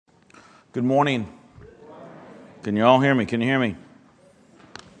Good morning. Can you all hear me? Can you hear me?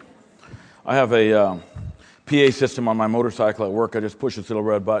 I have a PA system on my motorcycle at work. I just push this little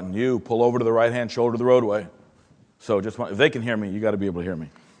red button. You pull over to the right-hand shoulder of the roadway. So if they can hear me, you got to be able to hear me.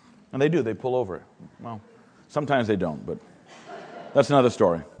 And they do. They pull over. Well, sometimes they don't, but that's another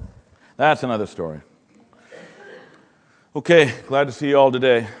story. That's another story. Okay, glad to see you all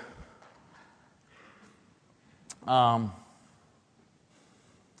today.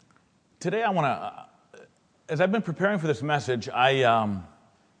 Today I want to, as I've been preparing for this message, I've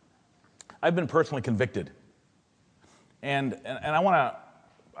been personally convicted. And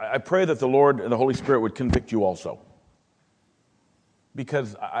I pray that the Lord and the Holy Spirit would convict you also.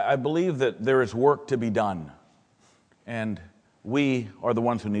 Because I believe that there is work to be done. And we are the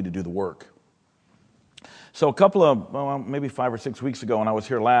ones who need to do the work. So a couple of, maybe 5 or 6 weeks ago when I was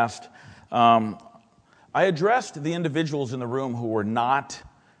here last, I addressed the individuals in the room who were not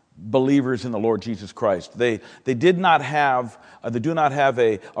believers in the Lord Jesus Christ. They do not have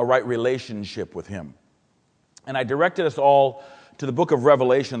a right relationship with Him. And I directed us all to the book of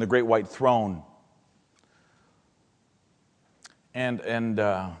Revelation, the great white throne. And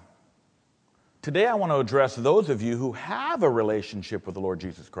today I want to address those of you who have a relationship with the Lord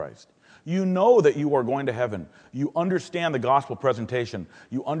Jesus Christ. You know that you are going to heaven. You understand the gospel presentation.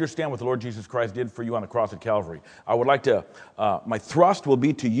 You understand what the Lord Jesus Christ did for you on the cross at Calvary. I would like to, my thrust will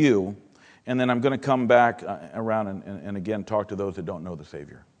be to you, and then I'm going to come back around and again talk to those that don't know the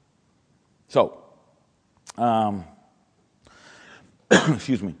Savior. So,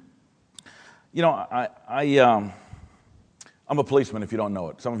 excuse me. You know, I'm a policeman if you don't know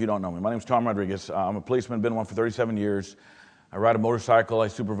it. Some of you don't know me. My name's Tom Rodriguez. I'm a policeman, been one for 37 years. I ride a motorcycle. I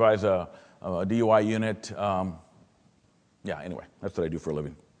supervise a DUI unit. Anyway, that's what I do for a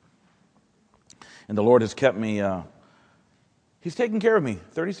living. And the Lord has kept me, He's taken care of me.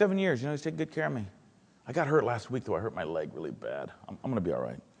 37 years, He's taken good care of me. I got hurt last week, though. I hurt my leg really bad. I'm going to be all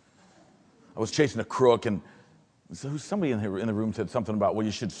right. I was chasing a crook, and somebody in the room said something about, well,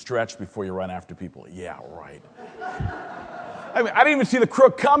 you should stretch before you run after people. Yeah, right. I didn't even see the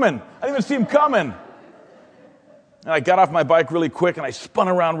crook coming. I didn't even see him coming. And I got off my bike really quick, and I spun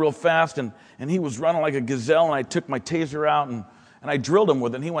around real fast, and he was running like a gazelle, and I took my taser out, and I drilled him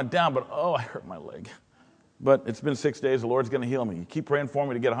with it, and he went down, but I hurt my leg. But it's been 6 days. The Lord's going to heal me. You keep praying for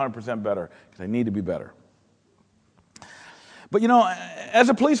me to get 100% better, because I need to be better. But, as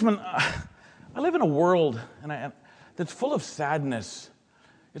a policeman, I live in a world that's full of sadness.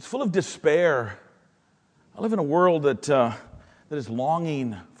 It's full of despair. I live in a world that is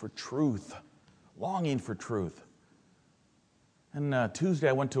longing for truth. Longing for truth. And Tuesday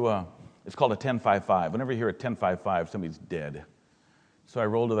I went to it's called a 1055. Whenever you hear a 1055, somebody's dead. So I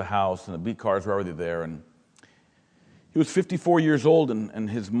rolled to the house, and the beat cars were already there. And he was 54 years old, and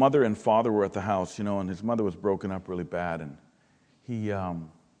his mother and father were at the house, and his mother was broken up really bad. And he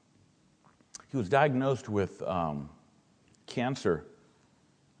was diagnosed with cancer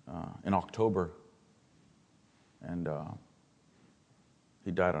in October. And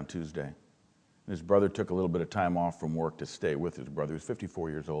he died on Tuesday. His brother took a little bit of time off from work to stay with his brother. He was 54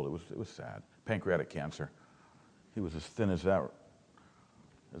 years old. It was sad. Pancreatic cancer. He was as thin as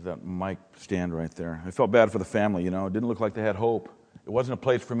that mic stand right there. I felt bad for the family, It didn't look like they had hope. It wasn't a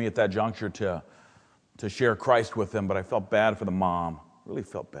place for me at that juncture to share Christ with them, but I felt bad for the mom. Really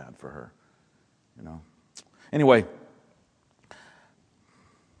felt bad for her, Anyway,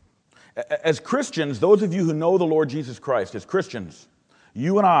 as Christians, those of you who know the Lord Jesus Christ, as Christians,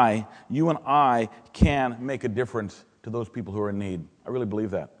 you and I can make a difference to those people who are in need. I really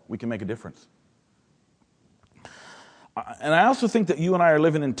believe that. We can make a difference. And I also think that you and I are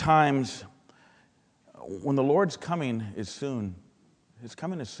living in times when the Lord's coming is soon. His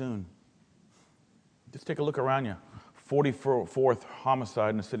coming is soon. Just take a look around you. 44th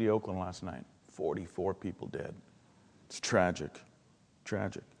homicide in the city of Oakland last night. 44 people dead. It's tragic.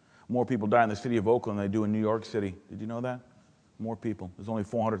 Tragic. More people die in the city of Oakland than they do in New York City. Did you know that? More people. There's only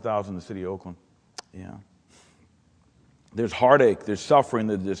 400,000 in the city of Oakland. Yeah. There's heartache, there's suffering,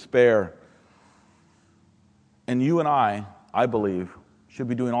 there's despair. And you and I believe, should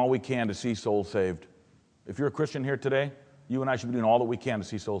be doing all we can to see souls saved. If you're a Christian here today, you and I should be doing all that we can to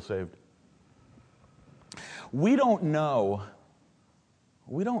see souls saved. We don't know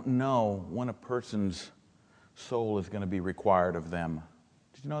when a person's soul is going to be required of them.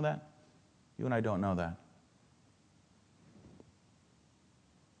 Did you know that? You and I don't know that.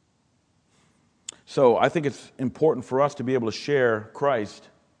 So I think it's important for us to be able to share Christ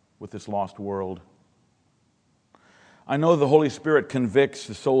with this lost world. I know the Holy Spirit convicts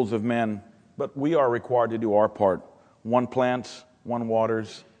the souls of men, but we are required to do our part. One plants, one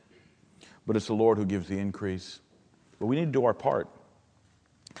waters. but it's the Lord who gives the increase. But we need to do our part.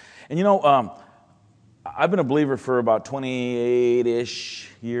 And you know, I've been a believer for about 28-ish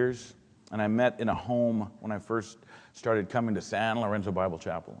years, and I met in a home when I first started coming to San Lorenzo Bible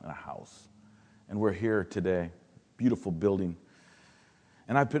Chapel, in a house. And we're here today. Beautiful building.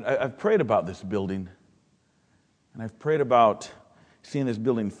 And I've prayed about this building, and I've prayed about seeing this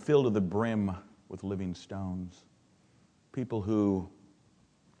building filled to the brim with living stones. People who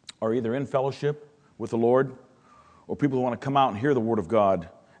are either in fellowship with the Lord, or people who want to come out and hear the Word of God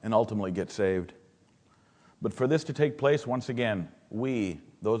and ultimately get saved. But for this to take place, once again, we,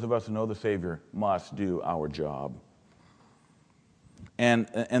 those of us who know the Savior, must do our job. And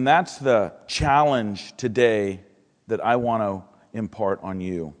that's the challenge today that I want to impart on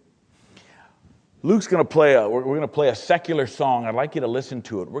you. Luke's going to play we're going to play a secular song. I'd like you to listen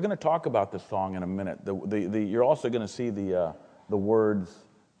to it. We're going to talk about this song in a minute. You're also going to see the words,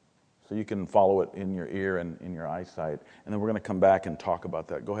 so you can follow it in your ear and in your eyesight. And then we're going to come back and talk about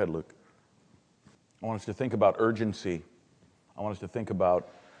that. Go ahead, Luke. I want us to think about urgency. I want us to think about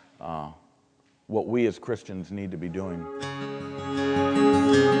what we as Christians need to be doing.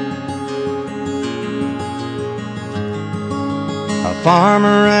 A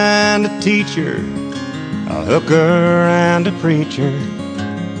farmer and a teacher, a hooker and a preacher,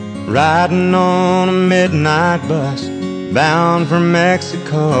 riding on a midnight bus bound for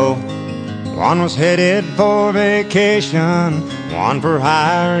Mexico. One was headed for vacation, one for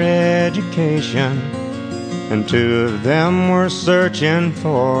higher education, and two of them were searching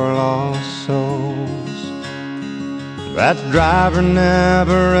for lost souls. That driver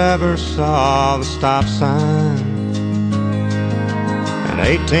never ever saw the stop sign, and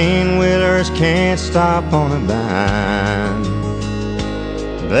 18-wheelers can't stop on a dime.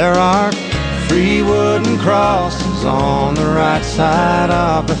 There are 3 wooden crosses on the right side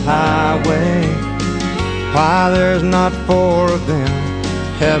of the highway. Why there's not 4 of them,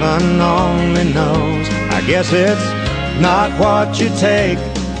 heaven only knows. I guess it's not what you take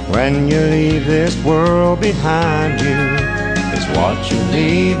when you leave this world behind you. It's what you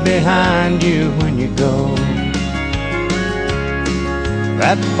leave behind you when you go.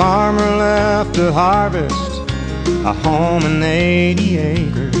 That farmer left to harvest a home and 80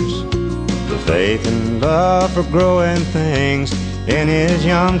 acres, the faith and love for growing things in his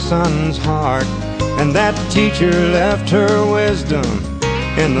young son's heart. And that teacher left her wisdom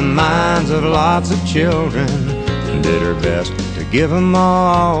in the minds of lots of children, and did her best to give them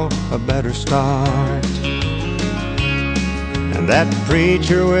all a better start. And that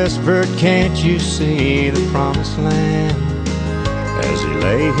preacher whispered, "Can't you see the promised land?" as he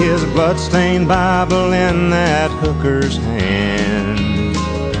lay his blood-stained Bible in that hooker's hand.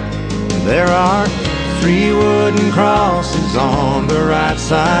 There are 3 wooden crosses on the right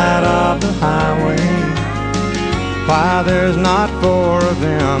side of the highway. Why there's not 4 of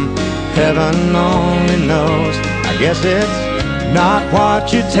them, heaven only knows. I guess it's not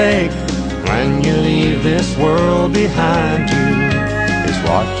what you take when you leave this world behind you. It's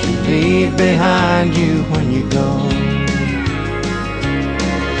what you leave behind you when you go.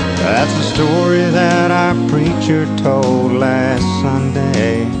 That's the story that our preacher told last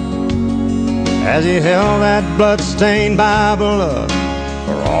Sunday, as he held that blood-stained Bible up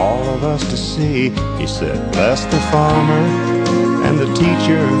for all of us to see. He said, "Bless the farmer and the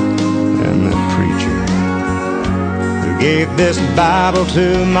teacher and the preacher who gave this Bible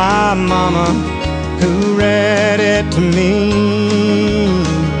to my mama, who read it to me."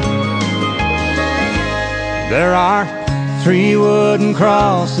 There are 3 wooden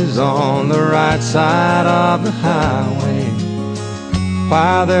crosses on the right side of the highway.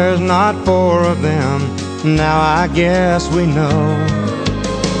 Why there's not 4 of them, now I guess we know.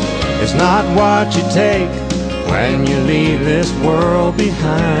 It's not what you take when you leave this world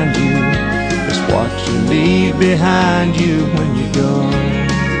behind you. It's what you leave behind you when you go.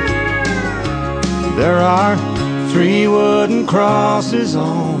 There are 3 wooden crosses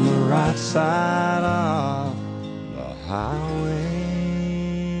on the right side of the highway.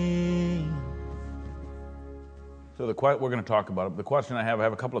 So we're going to talk about it. The question I have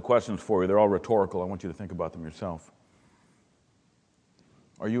a couple of questions for you. They're all rhetorical. I want you to think about them yourself.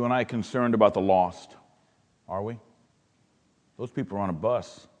 Are you and I concerned about the lost? Are we? Those people are on a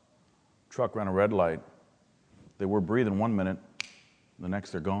bus. Truck ran a red light. They were breathing 1 minute. The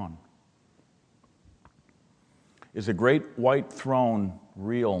next they're gone. Is a great white throne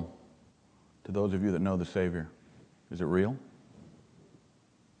real to those of you that know the Savior? Is it real?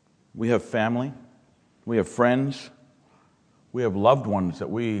 We have family. We have friends. We have loved ones that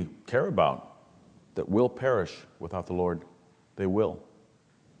we care about that will perish without the Lord. They will.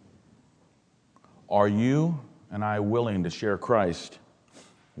 Are you and I willing to share Christ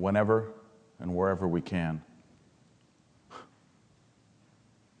whenever and wherever we can?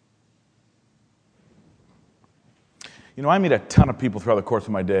 You know, I meet a ton of people throughout the course of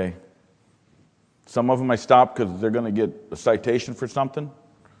my day. Some of them I stop because they're going to get a citation for something.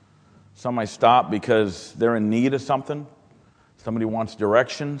 Some I stop because they're in need of something. Somebody wants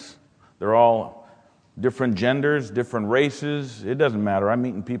directions. They're all different genders, different races. It doesn't matter. I'm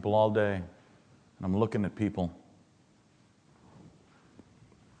meeting people all day, and I'm looking at people.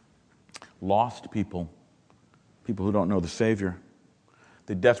 Lost people, people who don't know the Savior.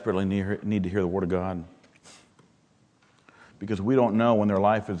 They desperately need to hear the Word of God, because we don't know when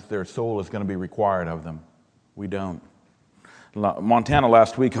their soul is going to be required of them. We don't. Montana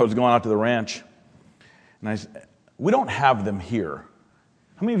last week, I was going out to the ranch, and we don't have them here.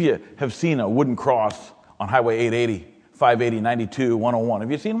 How many of you have seen a wooden cross on Highway 880, 580, 92, 101? Have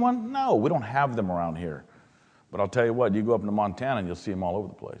you seen one? No, we don't have them around here. But I'll tell you what, you go up into Montana and you'll see them all over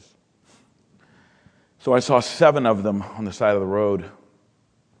the place. So I saw 7 of them on the side of the road.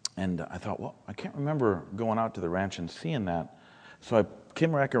 And I thought, well, I can't remember going out to the ranch and seeing that. So I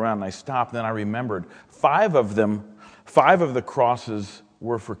came back around and I stopped. Then I remembered 5 of the crosses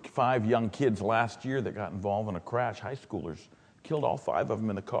were for 5 young kids last year that got involved in a crash, high schoolers. Killed all 5 of them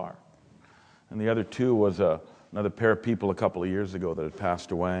in the car. And the other 2 was another pair of people a couple of years ago that had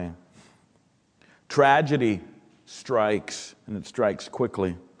passed away. Tragedy strikes, and it strikes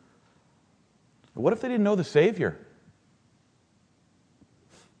quickly. What if they didn't know the Savior?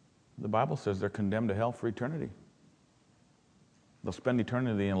 The Bible says they're condemned to hell for eternity. They'll spend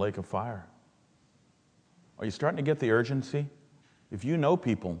eternity in a lake of fire. Are you starting to get the urgency? If you know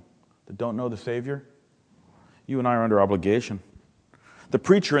people that don't know the Savior, you and I are under obligation. The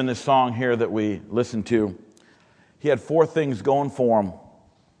preacher in this song here that we listened to, he had 4 things going for him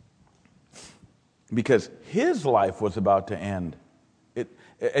because his life was about to end.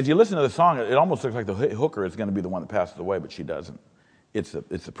 As you listen to the song, it almost looks like the hooker is going to be the one that passes away, but she doesn't. It's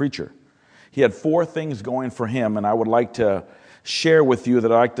the preacher. He had 4 things going for him, and I would like to share with you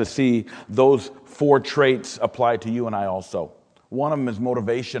that I like to see those 4 traits apply to you and I also. One of them is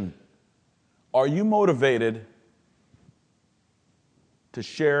motivation. Are you motivated to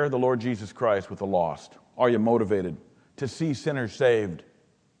share the Lord Jesus Christ with the lost? Are you motivated to see sinners saved?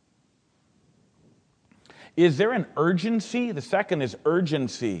 Is there an urgency? The second is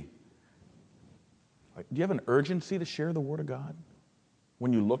urgency. Do you have an urgency to share the Word of God?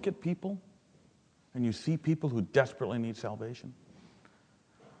 When you look at people and you see people who desperately need salvation?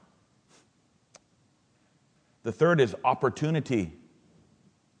 The third is opportunity.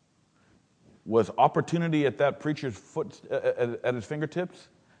 Was opportunity at that preacher's foot at his fingertips?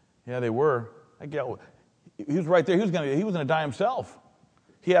 Yeah, they were. He was right there. He was going to die himself.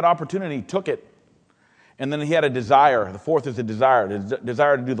 He had opportunity, he took it. And then he had a desire. The fourth is a desire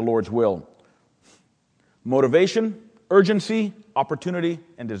to do the Lord's will. Motivation, urgency, opportunity,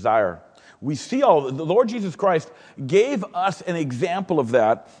 and desire. We see the Lord Jesus Christ gave us an example of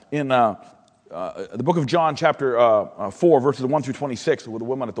that in the book of John, chapter 4, verses 1 through 26, with the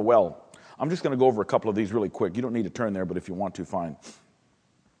woman at the well. I'm just going to go over a couple of these really quick. You don't need to turn there, but if you want to, fine.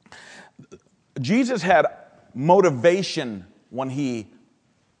 Jesus had motivation when he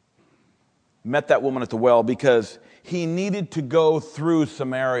met that woman at the well because he needed to go through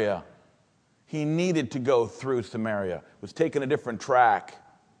Samaria. He needed to go through Samaria. Was taking a different track.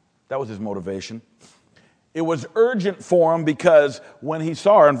 That was his motivation. It was urgent for him because when he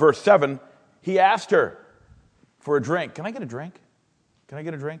saw her in verse 7, he asked her for a drink. Can I get a drink? Can I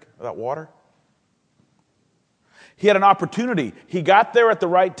get a drink of that water? He had an opportunity. He got there at the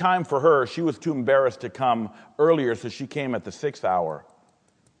right time for her. She was too embarrassed to come earlier, so she came at the 6th hour.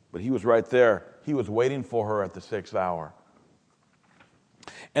 But he was right there. He was waiting for her at the 6th hour.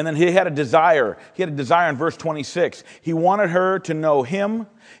 And then he had a desire. He had a desire in verse 26. He wanted her to know him.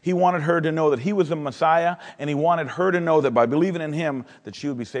 He wanted her to know that he was the Messiah. And he wanted her to know that by believing in him, that she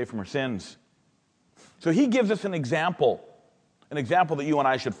would be saved from her sins. So he gives us an example that you and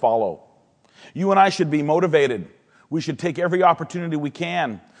I should follow. You and I should be motivated. We should take every opportunity we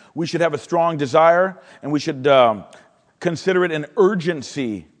can. We should have a strong desire, and we should consider it an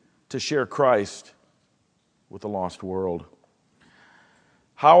urgency to share Christ with the lost world.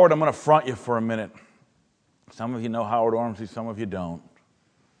 Howard, I'm going to front you for a minute. Some of you know Howard Ormsby, some of you don't.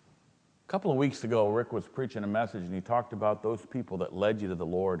 A couple of weeks ago, Rick was preaching a message, and he talked about those people that led you to the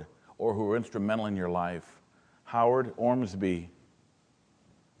Lord or who were instrumental in your life. Howard Ormsby.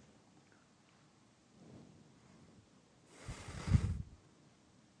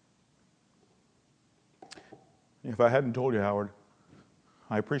 If I hadn't told you, Howard,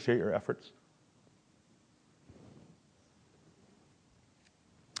 I appreciate your efforts.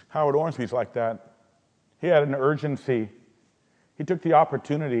 Howard Ormsby's like that. He had an urgency. He took the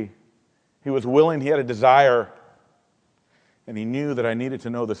opportunity. He was willing. He had a desire. And he knew that I needed to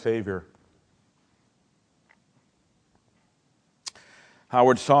know the Savior.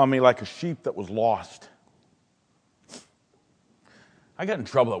 Howard saw me like a sheep that was lost. I got in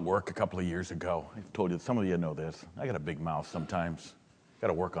trouble at work a couple of years ago. I told you, some of you know this. I got a big mouth sometimes. Got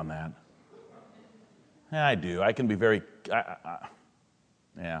to work on that. Yeah, I do. I can be very...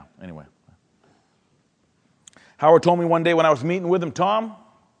 anyway. Howard told me one day when I was meeting with him, Tom,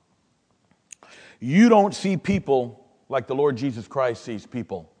 you don't see people like the Lord Jesus Christ sees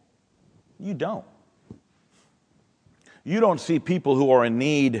people. You don't. You don't see people who are in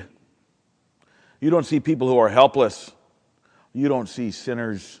need. You don't see people who are helpless. You don't see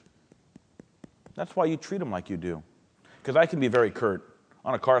sinners. That's why you treat them like you do. Because I can be very curt.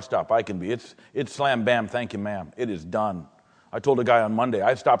 On a car stop, I can be. It's slam, bam, thank you, ma'am. It is done. I told a guy on Monday,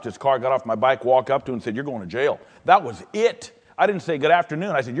 I stopped his car, got off my bike, walked up to him and said, you're going to jail. That was it. I didn't say good afternoon.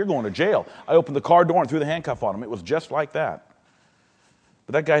 I said, you're going to jail. I opened the car door and threw the handcuff on him. It was just like that.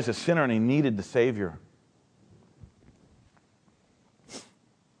 But that guy's a sinner and he needed the Savior.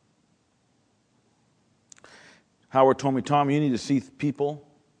 Howard told me, Tom, you need to see people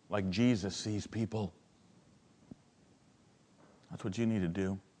like Jesus sees people. That's what you need to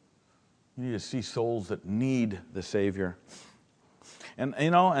do. You need to see souls that need the Savior. And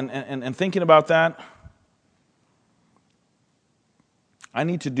you know, and thinking about that, I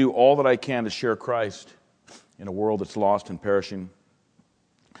need to do all that I can to share Christ in a world that's lost and perishing.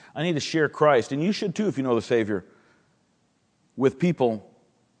 I need to share Christ, and you should too if you know the Savior, with people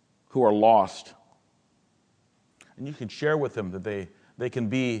who are lost. And you can share with them that they can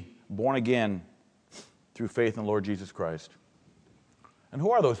be born again through faith in the Lord Jesus Christ. And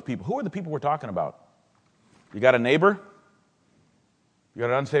who are those people? Who are the people we're talking about? You got a neighbor? You got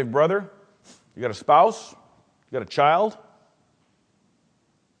an unsaved brother? You got a spouse? You got a child?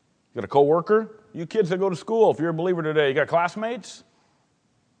 You got a coworker? You kids that go to school, if you're a believer today, you got classmates?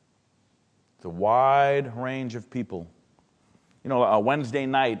 It's a wide range of people. You know, Wednesday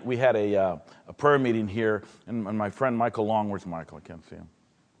night, we had a prayer meeting here, and my friend Michael Long, where's Michael? I can't see him.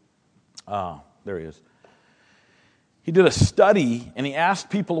 There he is. He did a study, and he asked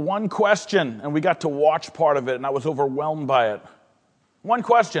people one question, and we got to watch part of it, and I was overwhelmed by it. One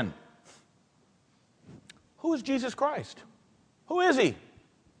question. Who is Jesus Christ? Who is he?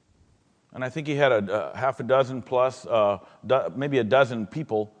 And I think he had a half a dozen plus, maybe a dozen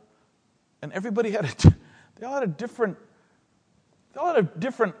people, and everybody they all had a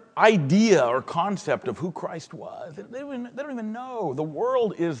different idea or concept of who Christ was. They don't even know. The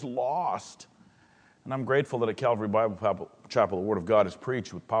world is lost. And I'm grateful that at Calvary Bible Chapel, the Word of God is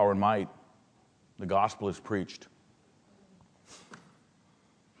preached with power and might. The gospel is preached.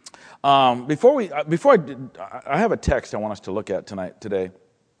 I have a text I want us to look at today.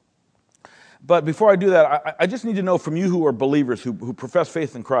 But before I do that, I just need to know from you who are believers, who profess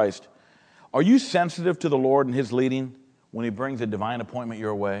faith in Christ, are you sensitive to the Lord and His leading when He brings a divine appointment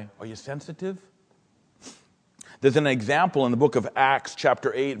your way? Are you sensitive? There's an example in the book of Acts,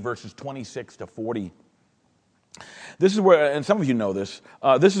 chapter 8, verses 26 to 40. This is where, and some of you know this,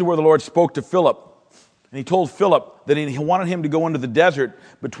 this is where the Lord spoke to Philip. And He told Philip that He wanted him to go into the desert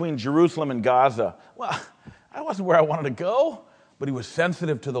between Jerusalem and Gaza. Well, that wasn't where I wanted to go, but he was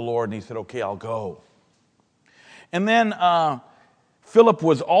sensitive to the Lord, and he said, okay, I'll go. And then Philip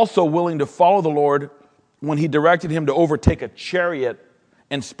was also willing to follow the Lord when He directed him to overtake a chariot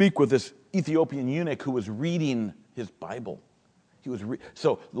and speak with this Ethiopian eunuch who was reading his Bible.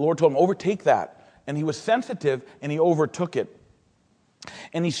 So the Lord told him, overtake that. And he was sensitive, and he overtook it.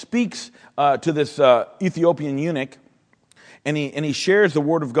 And he speaks to this Ethiopian eunuch, and he shares the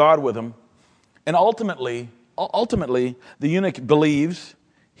word of God with him. And ultimately, the eunuch believes,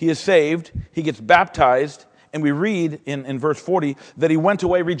 he is saved, he gets baptized, and we read in verse 40 that he went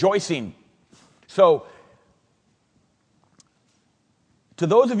away rejoicing. So, to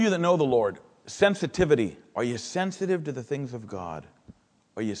those of you that know the Lord, sensitivity. Are you sensitive to the things of God?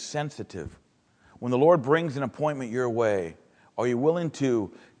 Are you sensitive? When the Lord brings an appointment your way, are you willing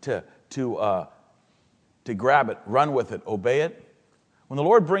to grab it, run with it, obey it? When the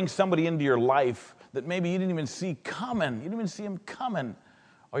Lord brings somebody into your life that maybe you didn't even see coming, you didn't even see him coming,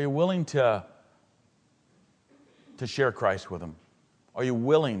 are you willing to share Christ with them? Are you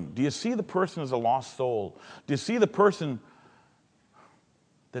willing? Do you see the person as a lost soul? Do you see the person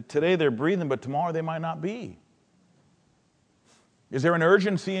that today they're breathing, but tomorrow they might not be? Is there an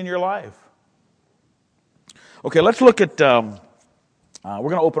urgency in your life? Okay, let's look at, we're going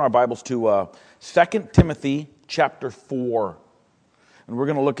to open our Bibles to 2 Timothy chapter 4. And we're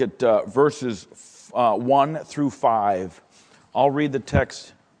going to look at verses 1 through 5. I'll read the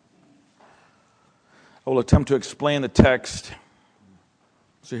text. I will attempt to explain the text.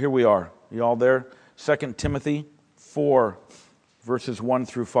 So here we are. You all there? 2 Timothy 4, verses 1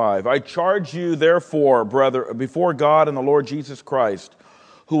 through 5. I charge you, therefore, brother, before God and the Lord Jesus Christ,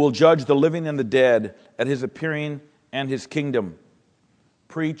 who will judge the living and the dead at his appearing and his kingdom.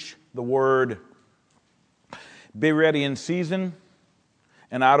 Preach the word. Be ready in season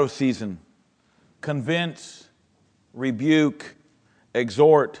and out of season. Convince, rebuke,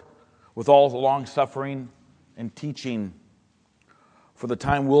 exhort with all long-suffering and teaching. For the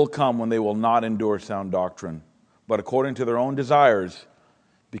time will come when they will not endure sound doctrine, but according to their own desires,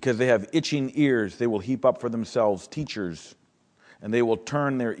 because they have itching ears, they will heap up for themselves teachers, and they will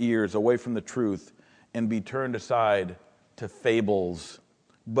turn their ears away from the truth and be turned aside to fables.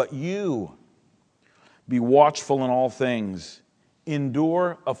 But you, be watchful in all things,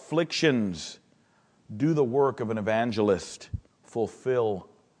 endure afflictions, do the work of an evangelist, fulfill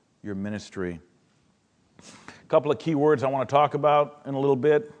your ministry. A couple of key words I want to talk about in a little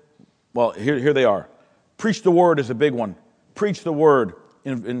bit. Well, here they are. Preach the word is a big one. Preach the word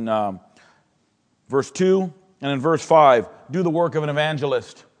in verse 2 and in verse 5. Do the work of an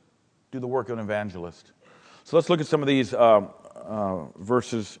evangelist. Do the work of an evangelist. So let's look at some of these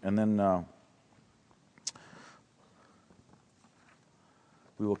verses, and then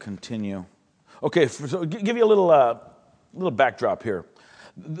we will continue. Okay, so give you a little backdrop here.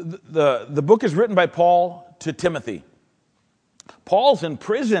 The book is written by Paul to Timothy. Paul's in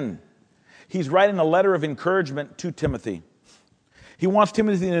prison. He's writing a letter of encouragement to Timothy. He wants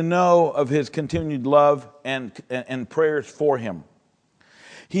Timothy to know of his continued love and prayers for him.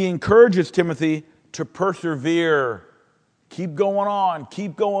 He encourages Timothy to persevere. Keep going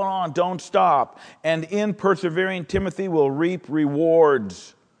on, don't stop. And in persevering, Timothy will reap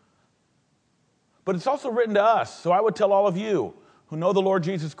rewards. But it's also written to us, so I would tell all of you who know the Lord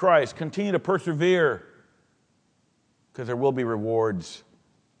Jesus Christ, continue to persevere, because there will be rewards.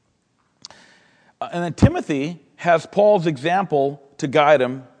 And then Timothy has Paul's example to guide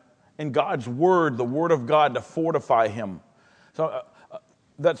him, and God's word, the word of God, to fortify him. So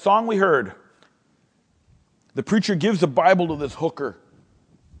that song we heard, the preacher gives the Bible to this hooker.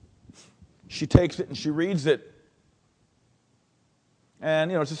 She takes it and she reads it.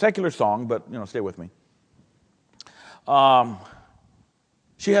 And, it's a secular song, but, stay with me.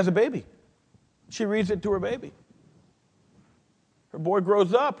 She has a baby. She reads it to her baby. Her boy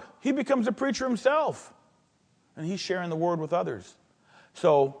grows up. He becomes a preacher himself. And he's sharing the word with others.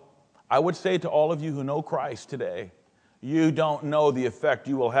 So I would say to all of you who know Christ today, you don't know the effect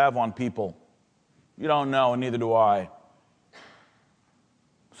you will have on people. You don't know, and neither do I.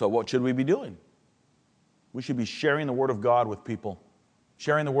 So what should we be doing? We should be sharing the word of God with people.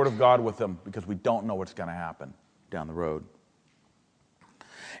 Sharing the word of God with them, because we don't know what's going to happen down the road.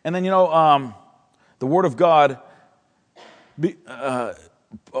 And then, the word of God,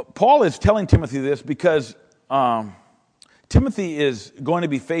 Paul is telling Timothy this because Timothy is going to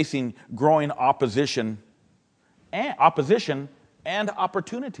be facing growing opposition and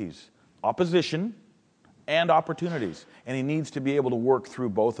opportunities. Opposition and opportunities. And he needs to be able to work through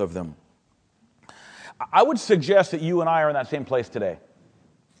both of them. I would suggest that you and I are in that same place today.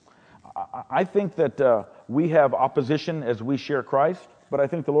 I think that we have opposition as we share Christ, but I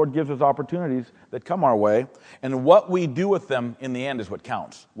think the Lord gives us opportunities that come our way, and what we do with them in the end is what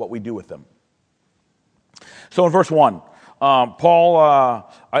counts, what we do with them. So in verse 1, Paul,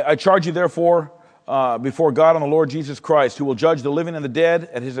 I charge you therefore before God and the Lord Jesus Christ, who will judge the living and the dead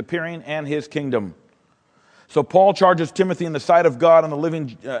at his appearing and his kingdom. So Paul charges Timothy in the sight of God and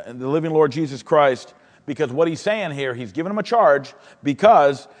the living Lord Jesus Christ, because what he's saying here, he's giving him a charge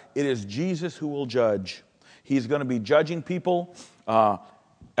because it is Jesus who will judge. He's going to be judging people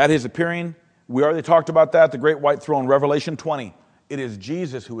at his appearing. We already talked about that, the great white throne, Revelation 20. It is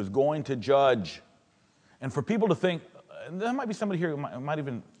Jesus who is going to judge. And for people to think, there might be somebody here who might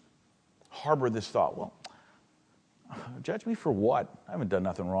even harbor this thought. Well, judge me for what? I haven't done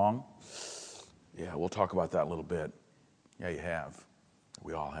nothing wrong. Yeah, we'll talk about that a little bit. Yeah, you have.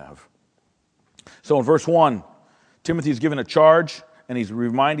 We all have. So in verse 1, Timothy is given a charge, and he's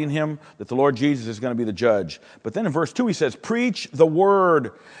reminding him that the Lord Jesus is going to be the judge. But then in verse 2 he says, preach the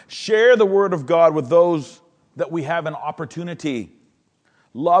word. Share the word of God with those that we have an opportunity.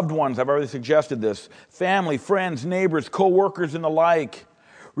 Loved ones, I've already suggested this. Family, friends, neighbors, co-workers, and the like.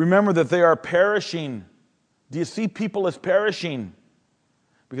 Remember that they are perishing. Do you see people as perishing?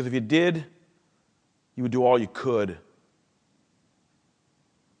 Because if you did, you would do all you could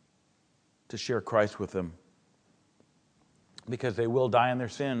to share Christ with them. because they will die in their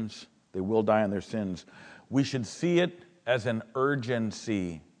sins. They will die in their sins. We should see it as an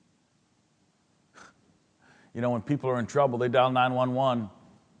urgency. You know, when people are in trouble, they dial 911.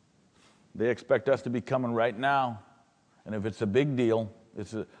 They expect us to be coming right now. And if it's a big deal,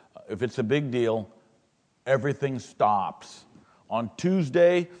 everything stops. On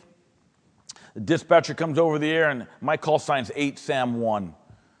Tuesday, the dispatcher comes over the air, and my call sign's 8SAM1.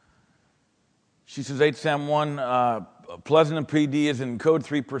 She says, 8SAM1, Pleasanton PD is in Code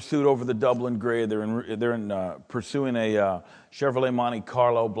 3 pursuit over the Dublin Gray. They're pursuing a Chevrolet Monte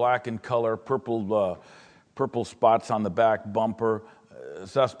Carlo, black in color, purple spots on the back bumper.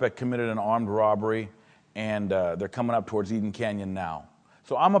 Suspect committed an armed robbery, and they're coming up towards Eden Canyon now.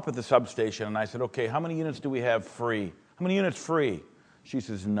 So I'm up at the substation, and I said, okay, how many units do we have free? How many units free? She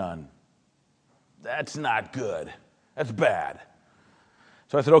says, none. That's not good. That's bad.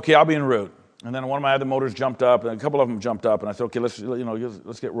 So I said, okay, I'll be en route. And then one of my other motors jumped up, and a couple of them jumped up, and I said, okay, let's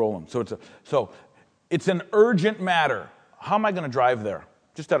get rolling. So it's an urgent matter. How am I going to drive there?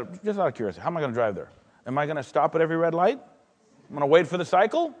 Just out of curiosity, how am I going to drive there? Am I going to stop at every red light? I'm going to wait for the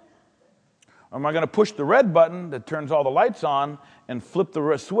cycle? Or am I going to push the red button that turns all the lights on and flip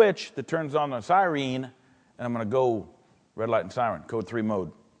the switch that turns on the siren, and I'm going to go red light and siren, Code 3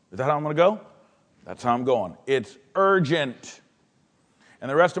 mode? Is that how I'm going to go? That's how I'm going. It's urgent. And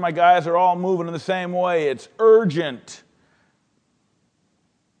the rest of my guys are all moving in the same way. It's urgent.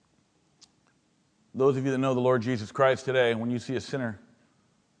 Those of you that know the Lord Jesus Christ today, when you see a sinner,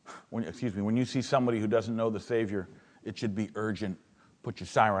 when you see somebody who doesn't know the Savior, it should be urgent. Put your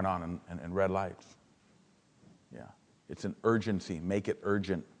siren on and red lights. Yeah, it's an urgency. Make it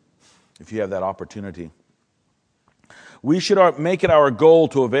urgent if you have that opportunity. We should make it our goal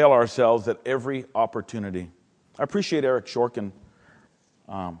to avail ourselves at every opportunity. I appreciate Eric Shorkin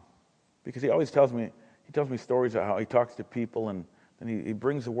because he always tells me stories of how he talks to people, and then he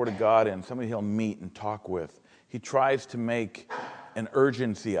brings the Word of God in, somebody he'll meet and talk with. He tries to make an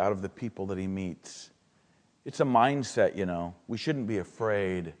urgency out of the people that he meets. It's a mindset, you know. We shouldn't be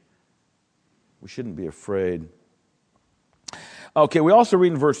afraid. We shouldn't be afraid. Okay, we also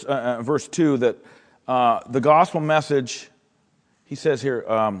read in verse 2 that the gospel message, he says here,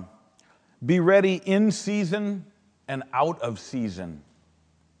 be ready in season and out of season.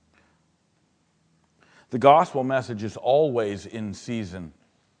 The gospel message is always in season.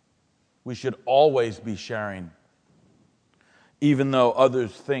 We should always be sharing. Even though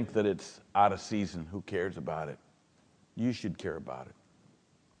others think that it's out of season, who cares about it? You should care about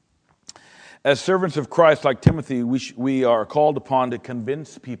it. As servants of Christ, like Timothy, we are called upon to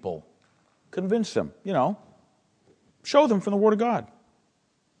convince people. Convince them, Show them from the Word of God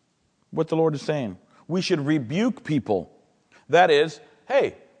what the Lord is saying. We should rebuke people. That is,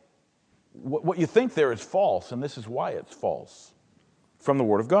 hey, what you think there is false, and this is why it's false, from the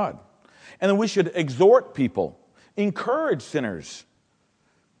Word of God. And then we should exhort people. Encourage sinners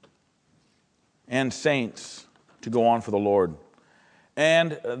and saints to go on for the Lord.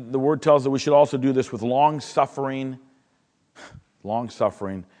 And the Word tells that we should also do this with long-suffering,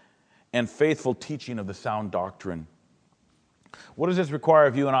 and faithful teaching of the sound doctrine. What does this require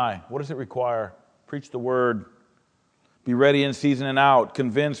of you and I? What does it require? Preach the Word. Be ready in season and out.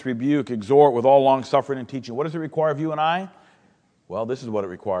 Convince, rebuke, exhort with all long-suffering and teaching. What does it require of you and I? Well, this is what it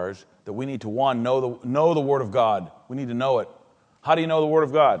requires. That we need to, one, know the Word of God. We need to know it. How do you know the Word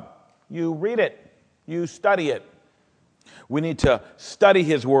of God? You read it. You study it. We need to study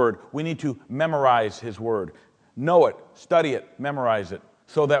His Word. We need to memorize His Word. Know it, study it, memorize it,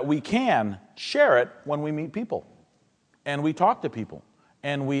 so that we can share it when we meet people. And we talk to people.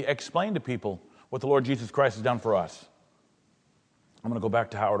 And we explain to people what the Lord Jesus Christ has done for us. I'm going to go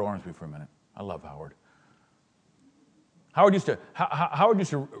back to Howard Ormsby for a minute. I love Howard. Howard used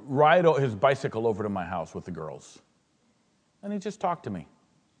to ride his bicycle over to my house with the girls. And he just talked to me.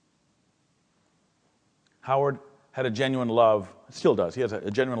 Howard had a genuine love, still does. He has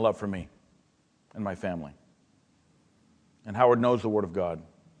a genuine love for me and my family. And Howard knows the Word of God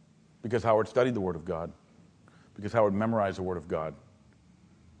because Howard studied the Word of God, because Howard memorized the Word of God.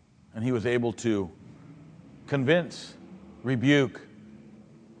 And he was able to convince, rebuke.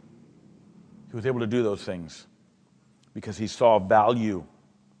 He was able to do those things because he saw value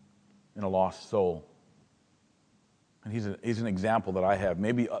in a lost soul. And he's an example that I have.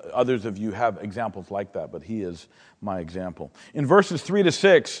 Maybe others of you have examples like that, but he is my example. In verses 3 to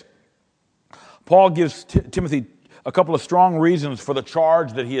 6, Paul gives Timothy a couple of strong reasons for the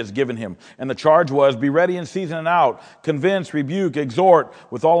charge that he has given him. And the charge was, be ready in season and out, convince, rebuke, exhort,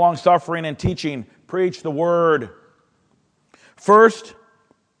 with all long-suffering and teaching, preach the Word. First,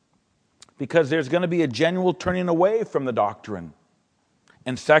 because there's going to be a genuine turning away from the doctrine.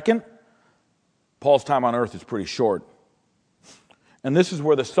 And second, Paul's time on earth is pretty short. And this is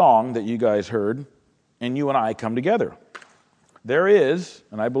where the song that you guys heard and you and I come together. There is,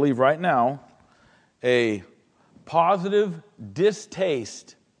 and I believe right now, a positive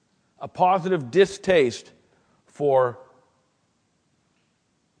distaste for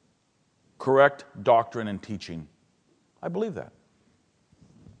correct doctrine and teaching. I believe that.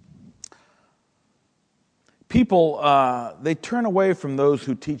 People, they turn away from those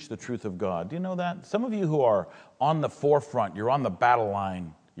who teach the truth of God. Do you know that? Some of you who are on the forefront, you're on the battle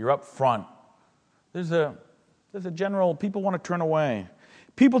line, you're up front. There's a general, people want to turn away.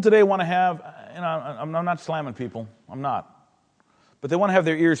 People today want to have, and I'm not slamming people, I'm not. But they want to have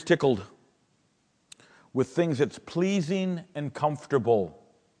their ears tickled with things that's pleasing and comfortable.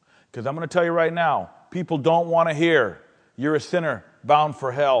 Because I'm going to tell you right now, people don't want to hear, you're a sinner bound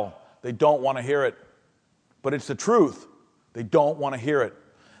for hell. They don't want to hear it. But it's the truth. They don't want to hear it.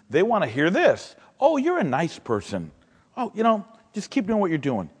 They want to hear this. Oh, you're a nice person. Oh, just keep doing what you're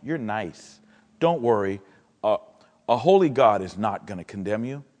doing. You're nice. Don't worry. A holy God is not going to condemn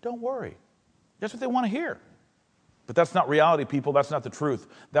you. Don't worry. That's what they want to hear. But that's not reality, people. That's not the truth.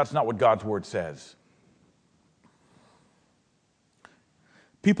 That's not what God's word says.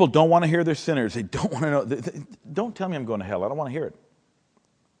 People don't want to hear they're sinners. They don't want to know. Don't tell me I'm going to hell. I don't want to hear it.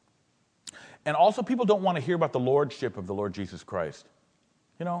 And also, people don't want to hear about the lordship of the Lord Jesus Christ.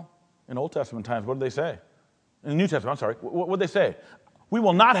 In Old Testament times, what did they say? In the New Testament, I'm sorry, what did they say? We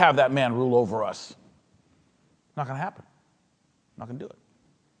will not have that man rule over us. Not going to happen. Not going to do it.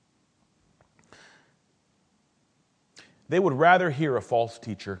 They would rather hear a false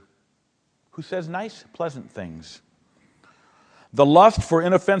teacher who says nice, pleasant things. The lust for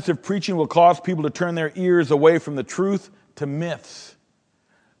inoffensive preaching will cause people to turn their ears away from the truth to myths.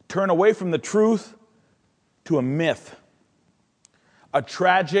 Turn away from the truth to a myth. A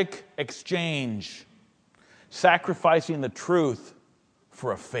tragic exchange. Sacrificing the truth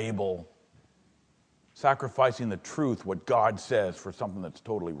for a fable. Sacrificing the truth, what God says, for something that's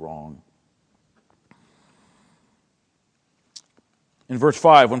totally wrong. In verse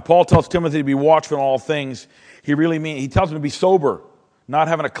 5, when Paul tells Timothy to be watchful in all things, he tells him to be sober, not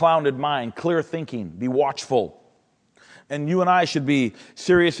having a clouded mind, clear thinking, be watchful. And you and I should be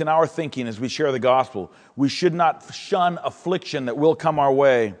serious in our thinking as we share the gospel. We should not shun affliction that will come our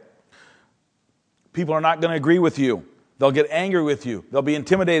way. People are not going to agree with you. They'll get angry with you. They'll be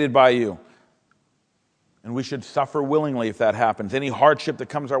intimidated by you. And we should suffer willingly if that happens. Any hardship that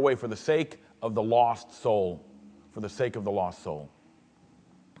comes our way for the sake of the lost soul. For the sake of the lost soul.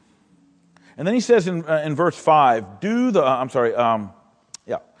 And then he says in verse 5, verse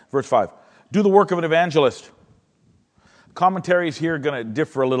 5, do the work of an evangelist. Commentaries here are going to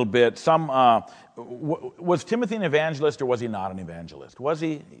differ a little bit. Some was Timothy an evangelist or was he not an evangelist? Was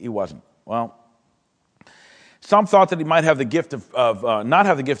he? He wasn't. Well, some thought that he might have the gift of not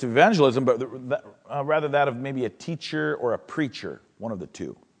have the gift of evangelism, but rather that of maybe a teacher or a preacher, one of the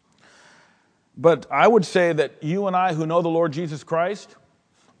two. But I would say that you and I who know the Lord Jesus Christ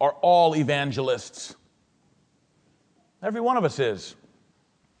are all evangelists. Every one of us is.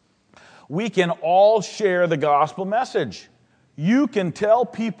 We can all share the gospel message. You can tell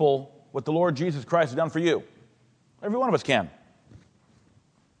people what the Lord Jesus Christ has done for you. Every one of us can.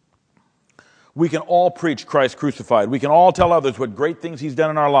 We can all preach Christ crucified. We can all tell others what great things he's done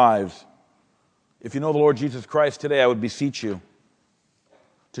in our lives. If you know the Lord Jesus Christ today, I would beseech you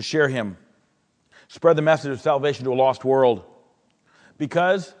to share him. Spread the message of salvation to a lost world.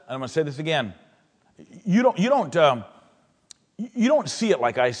 Because, and I'm going to say this again, you don't see it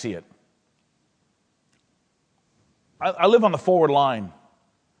like I see it. I live on the forward line.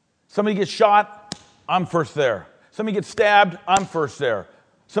 Somebody gets shot, I'm first there. Somebody gets stabbed, I'm first there.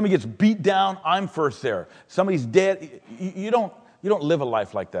 Somebody gets beat down, I'm first there. Somebody's dead. You don't live a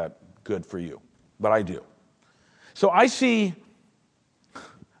life like that. Good for you, but I do. So I see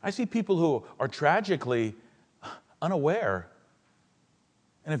people who are tragically unaware.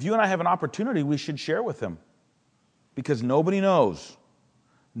 And if you and I have an opportunity, we should share with them. Because nobody knows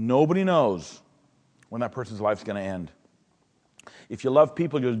when that person's life's going to end. If you love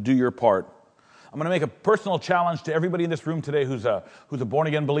people, you'll do your part. I'm going to make a personal challenge to everybody in this room today who's a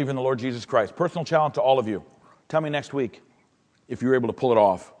born-again believer in the Lord Jesus Christ. Personal challenge to all of you. Tell me next week if you're able to pull it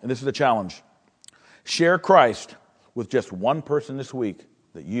off. And this is a challenge. Share Christ with just one person this week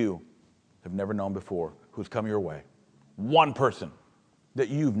that you have never known before who's come your way. One person that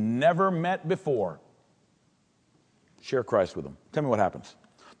you've never met before. Share Christ with them. Tell me what happens.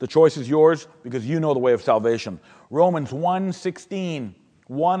 The choice is yours because you know the way of salvation. Romans 1:16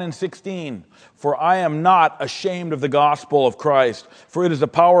 1 and 16. For I am not ashamed of the gospel of Christ, for it is the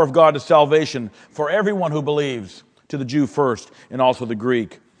power of God to salvation for everyone who believes, to the Jew first and also the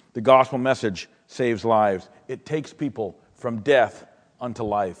Greek. The gospel message saves lives. It takes people from death unto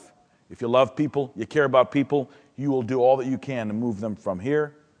life. If you love people, you care about people, you will do all that you can to move them from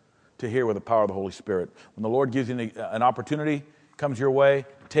here to here with the power of the Holy Spirit. When the Lord gives you an opportunity, comes your way,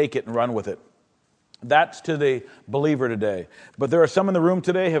 take it and run with it. That's to the believer today. But there are some in the room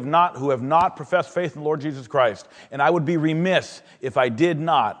today who have not professed faith in the Lord Jesus Christ. And I would be remiss if I did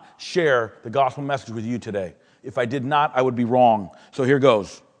not share the gospel message with you today. If I did not, I would be wrong. So here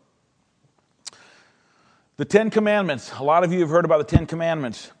goes. The Ten Commandments. A lot of you have heard about the Ten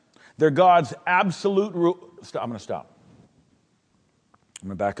Commandments. They're God's absolute rule. I'm going to stop. I'm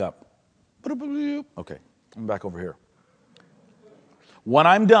going to back up. Okay, I'm back over here. When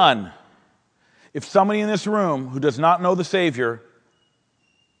I'm done, if somebody in this room who does not know the Savior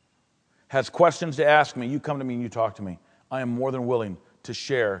has questions to ask me, you come to me and you talk to me. I am more than willing to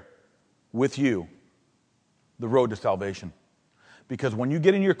share with you the road to salvation. Because when you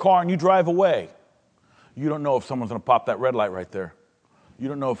get in your car and you drive away, you don't know if someone's going to pop that red light right there. You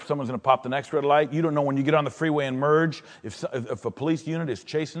don't know if someone's going to pop the next red light. You don't know when you get on the freeway and merge if a police unit is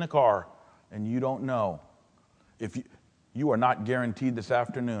chasing a car, and you don't know. If you are not guaranteed this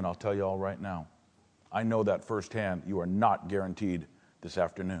afternoon, I'll tell you all right now. I know that firsthand. You are not guaranteed this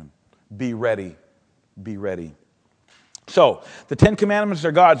afternoon. Be ready. Be ready. So, the Ten Commandments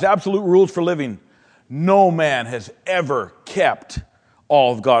are God's absolute rules for living. No man has ever kept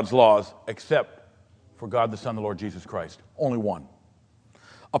all of God's laws except for God the Son, the Lord Jesus Christ. Only one.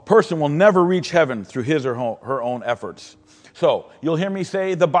 A person will never reach heaven through his or her own efforts. So, you'll hear me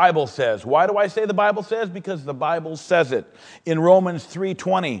say, the Bible says. Why do I say the Bible says? Because the Bible says it. In Romans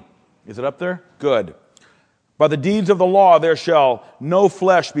 3:20, is it up there? Good. By the deeds of the law there shall no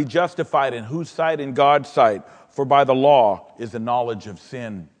flesh be justified in whose sight? In God's sight. For by the law is the knowledge of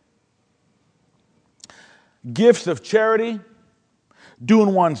sin. Gifts of charity,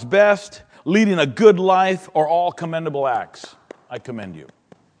 doing one's best, leading a good life are all commendable acts. I commend you.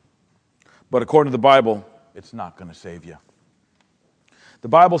 But according to the Bible, it's not going to save you. The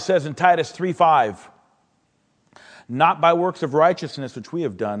Bible says in Titus 3:5, not by works of righteousness which we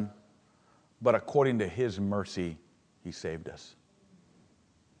have done, but according to his mercy he saved us.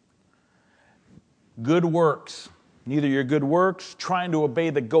 Good works, neither your good works, trying to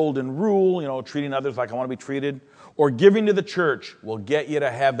obey the golden rule, treating others like I want to be treated, or giving to the church will get you to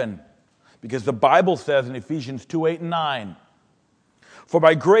heaven. Because the Bible says in Ephesians 2:8 and 9, for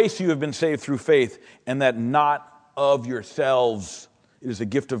by grace you have been saved through faith, and that not of yourselves. It is a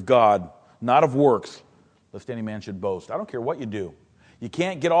gift of God, not of works, lest any man should boast. I don't care what you do. You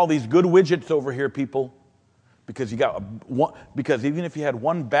can't get all these good widgets over here, people, because because even if you had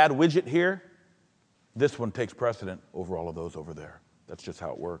one bad widget here, this one takes precedent over all of those over there. That's just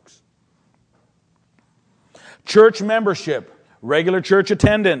how it works. Church membership, regular church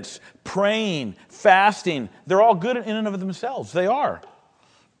attendance, praying, fasting, they're all good in and of themselves. They are.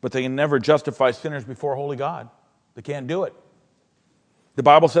 But they can never justify sinners before a holy God. They can't do it. The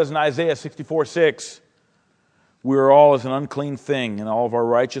Bible says in Isaiah 64:6, we are all as an unclean thing, and all of our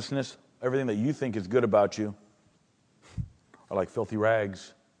righteousness, everything that you think is good about you, are like filthy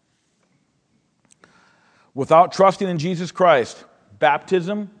rags. Without trusting in Jesus Christ,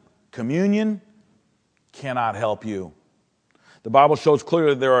 baptism, communion cannot help you. The Bible shows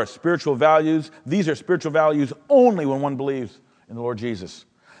clearly that there are spiritual values. These are spiritual values only when one believes in the Lord Jesus.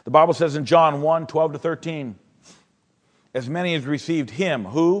 The Bible says in John 1:12-13, as many as received him,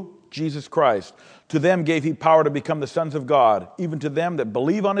 who? Jesus Christ. To them gave he power to become the sons of God, even to them that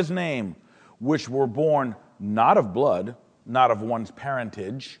believe on his name, which were born not of blood, not of one's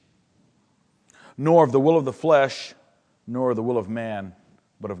parentage, nor of the will of the flesh, nor of the will of man,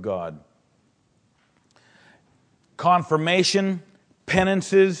 but of God. Confirmation,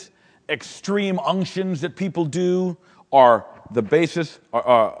 penances, extreme unctions that people do are the basis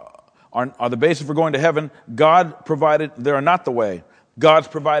are the basis for going to heaven. God provided, they are not the way. God's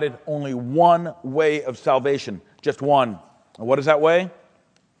provided only one way of salvation, just one. And what is that way?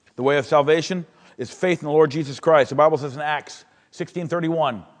 The way of salvation is faith in the Lord Jesus Christ. The Bible says in Acts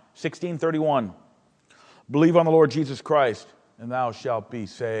 16:31, believe on the Lord Jesus Christ, and thou shalt be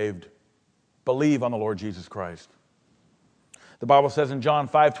saved. Believe on the Lord Jesus Christ. The Bible says in John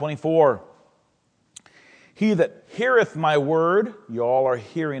 5:24, he that heareth my word, you all are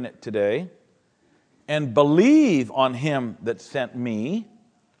hearing it today, and believe on him that sent me,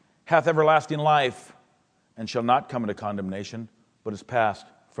 hath everlasting life, and shall not come into condemnation, but is passed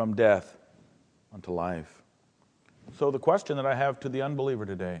from death unto life. So the question that I have to the unbeliever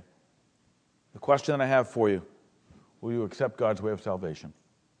today, the question that I have for you, will you accept God's way of salvation?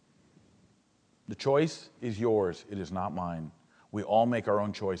 The choice is yours. It is not mine. We all make our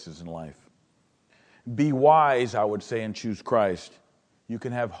own choices in life. Be wise, I would say, and choose Christ. You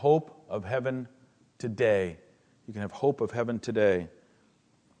can have hope of heaven today. You can have hope of heaven today.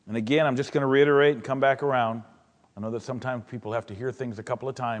 And again, I'm just going to reiterate and come back around. I know that sometimes people have to hear things a couple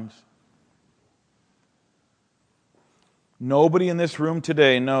of times. Nobody in this room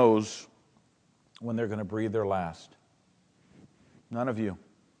today knows when they're going to breathe their last. None of you.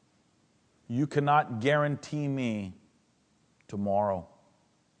 You cannot guarantee me tomorrow.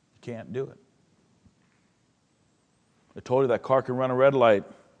 You can't do it. I told you that car can run a red light.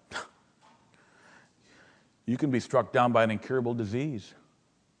 You can be struck down by an incurable disease.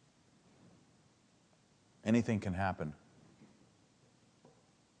 Anything can happen.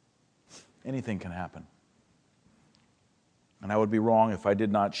 Anything can happen. And I would be wrong if I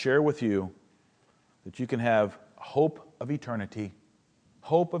did not share with you that you can have hope of eternity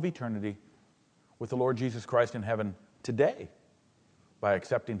with the Lord Jesus Christ in heaven today by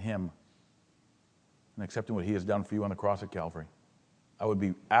accepting Him and accepting what He has done for you on the cross at Calvary. I would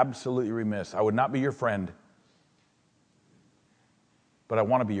be absolutely remiss. I would not be your friend, but I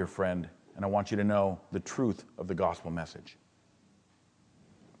want to be your friend, and I want you to know the truth of the gospel message.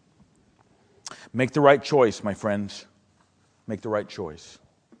 Make the right choice, my friends. Make the right choice.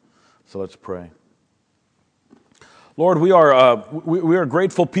 So let's pray. Lord, we are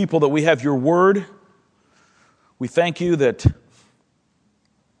grateful people that we have your word. We thank you that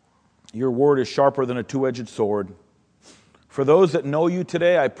your word is sharper than a two-edged sword. For those that know you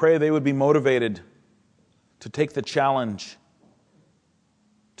today, I pray they would be motivated to take the challenge,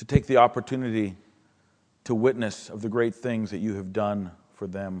 to take the opportunity to witness of the great things that you have done for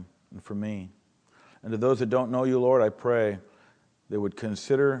them and for me. And to those that don't know you, Lord, I pray they would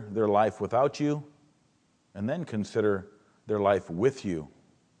consider their life without you and then consider their life with you.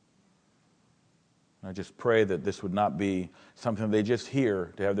 And I just pray that this would not be something they just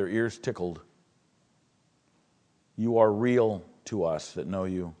hear to have their ears tickled. You are real to us that know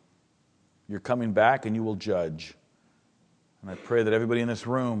you. You're coming back and you will judge. And I pray that everybody in this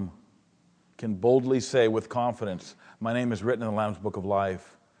room can boldly say with confidence, my name is written in the Lamb's Book of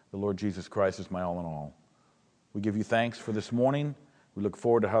Life. The Lord Jesus Christ is my all in all. We give you thanks for this morning. We look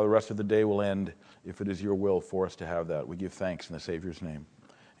forward to how the rest of the day will end if it is your will for us to have that. We give thanks in the Savior's name.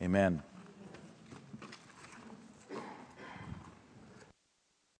 Amen.